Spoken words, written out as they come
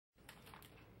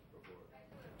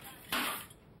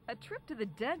trip to the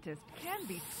dentist can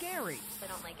be scary. I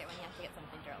don't like it when you have to get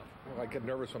something drilled. Well, I get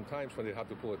nervous sometimes when they have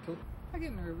to pull it too. I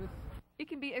get nervous. It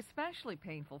can be especially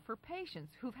painful for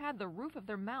patients who've had the roof of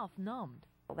their mouth numbed.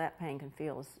 Well, that pain can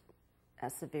feel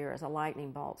as severe as a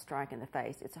lightning bolt striking the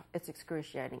face. It's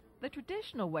excruciating. The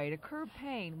traditional way to curb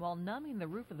pain while numbing the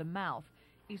roof of the mouth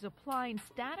is applying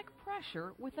static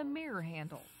pressure with a mirror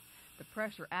handle. The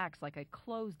pressure acts like a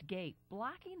closed gate,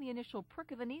 blocking the initial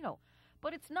prick of the needle,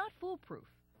 but it's not foolproof.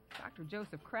 Dr.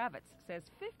 Joseph Kravitz says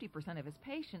 50% of his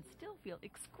patients still feel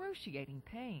excruciating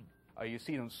pain. You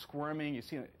see them squirming, you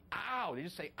see them, ow, they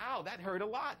just say, ow, that hurt a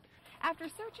lot. After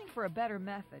searching for a better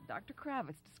method, Dr.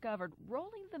 Kravitz discovered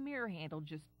rolling the mirror handle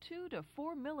just 2 to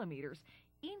 4 millimeters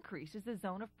increases the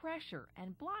zone of pressure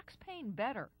and blocks pain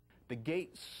better. The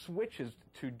gate switches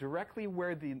to directly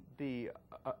where the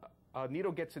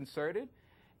needle gets inserted,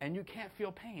 and you can't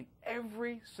feel pain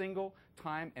every single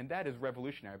time, and that is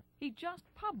revolutionary. He just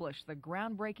published the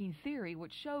groundbreaking theory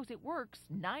which shows it works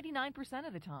 99%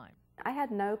 of the time. I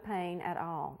had no pain at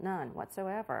all, none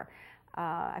whatsoever.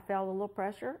 I felt a little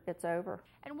pressure, it's over.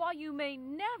 And while you may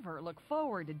never look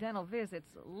forward to dental visits,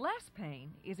 less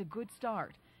pain is a good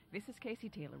start. This is Casey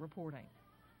Taylor reporting.